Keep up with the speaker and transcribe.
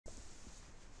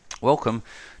Welcome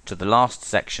to the last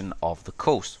section of the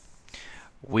course.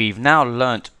 We've now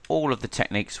learnt all of the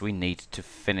techniques we need to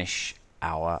finish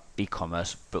our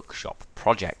e-commerce bookshop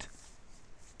project.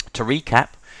 To recap,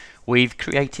 we've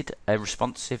created a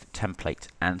responsive template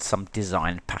and some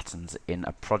design patterns in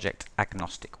a project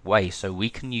agnostic way so we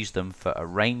can use them for a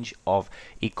range of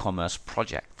e-commerce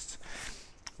projects.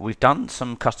 We've done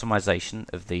some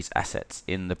customization of these assets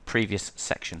in the previous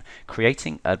section,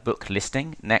 creating a book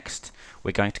listing. Next,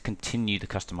 we're going to continue the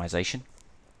customization.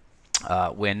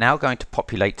 We're now going to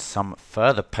populate some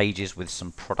further pages with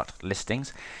some product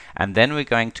listings, and then we're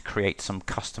going to create some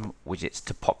custom widgets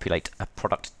to populate a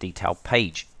product detail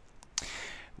page.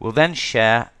 We'll then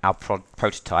share our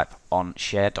prototype on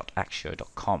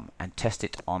share.axure.com and test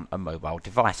it on a mobile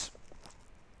device.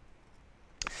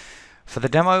 For the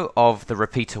demo of the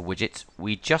repeater widget,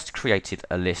 we just created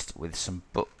a list with some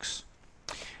books.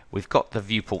 We've got the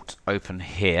viewport open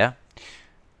here.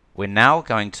 We're now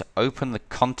going to open the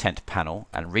content panel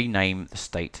and rename the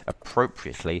state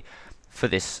appropriately for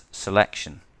this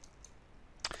selection.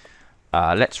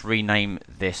 Let's rename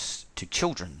this to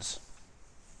children's,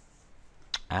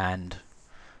 and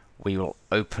we will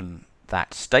open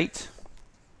that state.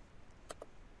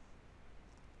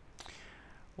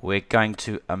 We're going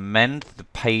to amend the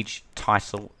page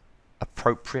title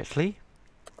appropriately.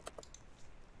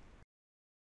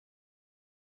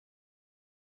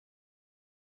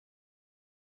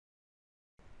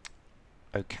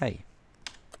 Okay.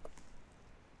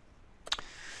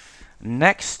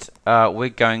 Next, we're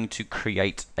going to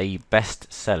create a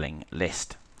best-selling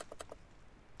list.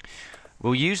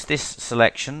 We'll use this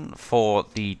selection for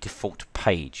the default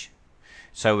page.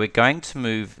 So we're going to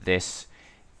move this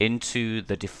into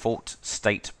the default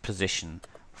state position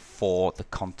for the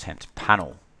content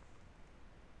panel.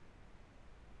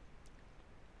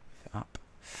 Up.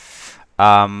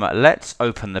 Let's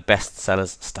open the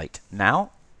bestsellers state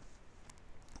now.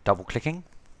 Double clicking.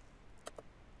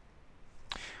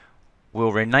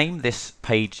 We'll rename this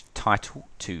page title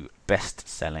to Best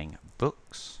Selling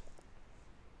Books,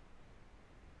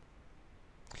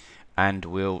 and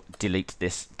we'll delete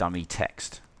this dummy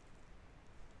text.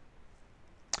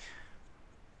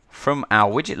 From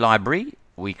our widget library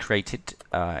we created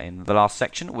in the last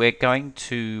section, we're going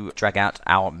to drag out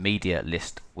our media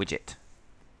list widget.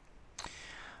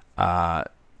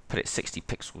 Put it 60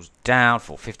 pixels down,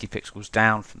 for 50 pixels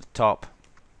down from the top.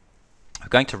 I'm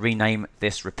going to rename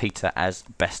this repeater as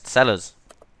bestsellers.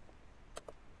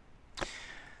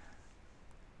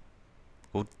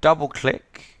 We'll double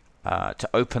click to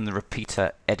open the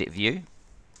repeater edit view.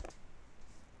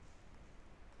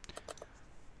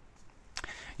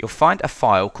 You'll find a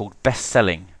file called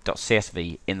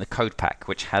bestselling.csv in the code pack,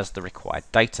 which has the required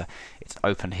data. It's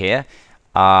open here.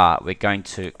 We're going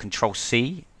to Control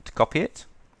C to copy it,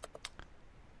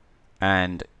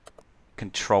 and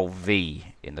Control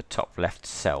V in the top left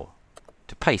cell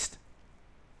to paste.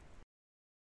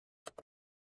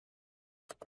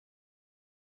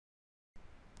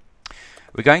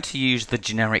 We're going to use the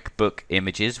generic book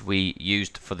images we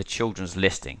used for the children's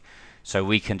listing, so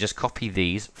we can just copy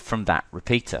these from that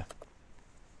repeater.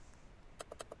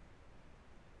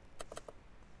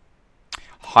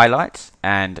 Highlight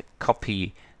and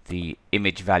copy the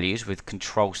image values with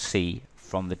Control C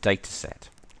from the dataset,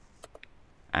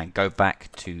 and go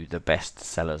back to the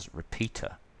bestsellers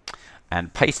repeater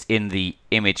and paste in the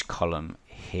image column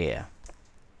here.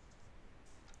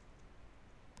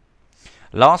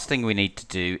 Last thing we need to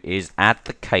do is add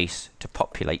the case to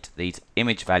populate these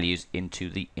image values into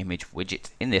the image widget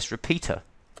in this repeater.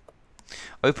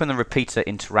 Open the repeater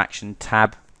interaction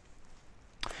tab.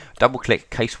 Double click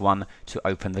case 1 to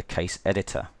open the case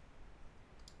editor.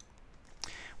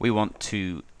 We want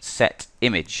to set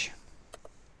image.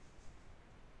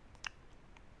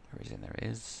 There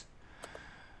is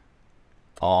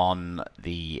on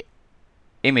the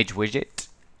image widget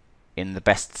in the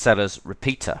bestsellers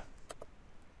repeater.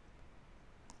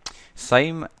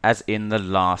 Same as in the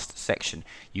last section.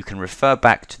 You can refer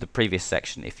back to the previous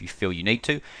section if you feel you need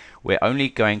to. We're only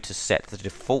going to set the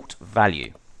default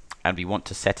value, and we want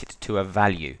to set it to a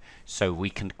value so we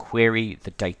can query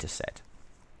the dataset.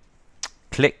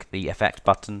 Click the effect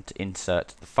button to insert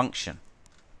the function.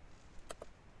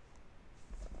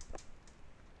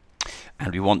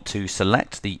 And we want to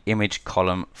select the image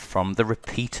column from the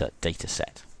repeater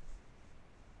dataset.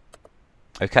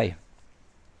 Okay.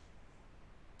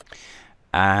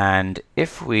 And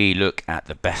if we look at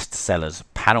the bestsellers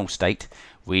panel state,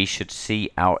 we should see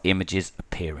our images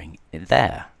appearing in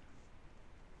there.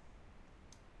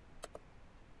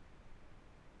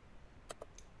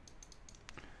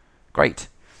 Great.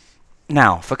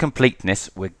 Now, for completeness,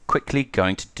 we're quickly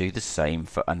going to do the same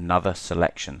for another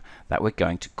selection that we're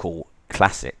going to call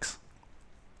Classics.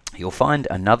 You'll find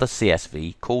another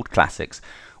CSV called Classics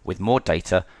with more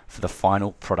data for the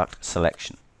final product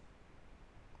selection.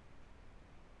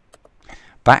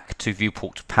 Back to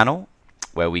Viewport panel,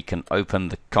 where we can open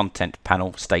the Content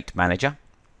Panel State Manager.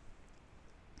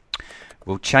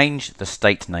 We'll change the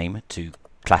state name to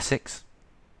Classics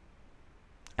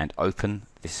and open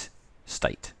this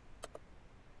state.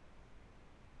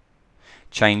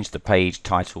 Change the page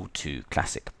title to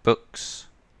Classic Books.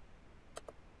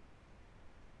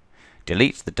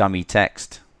 Delete the dummy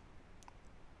text.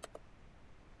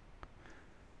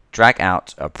 Drag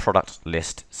out a product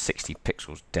list 60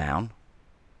 pixels down.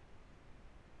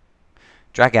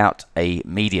 Drag out a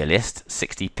media list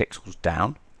 60 pixels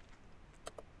down.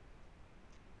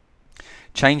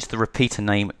 Change the repeater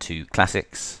name to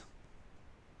Classics.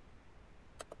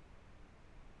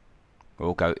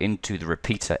 We'll go into the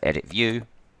repeater edit view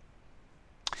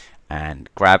and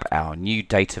grab our new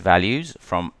data values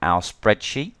from our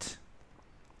spreadsheet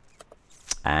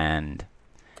and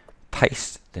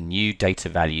paste the new data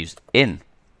values in.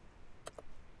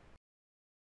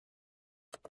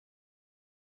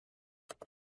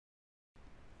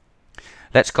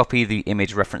 Let's copy the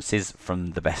image references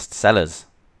from the best sellers.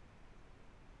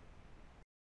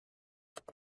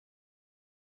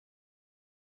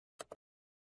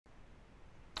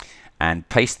 And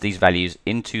paste these values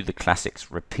into the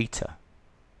Classics repeater.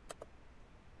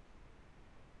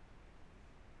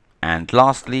 And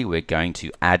lastly, we're going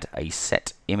to add a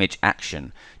set image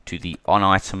action to the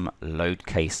on-item load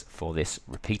case for this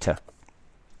repeater.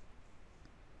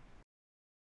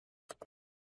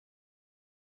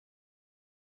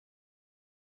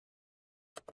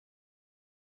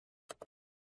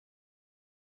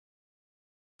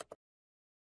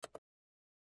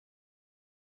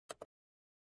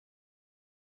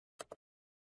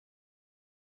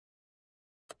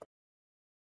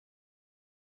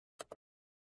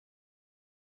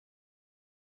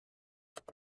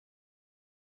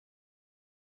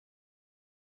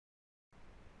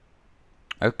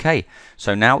 Okay,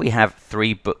 so now we have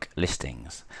 3 book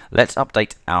listings. Let's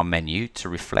update our menu to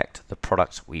reflect the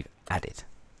products we've added.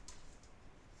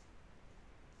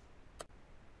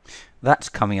 That's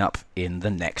coming up in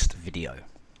the next video.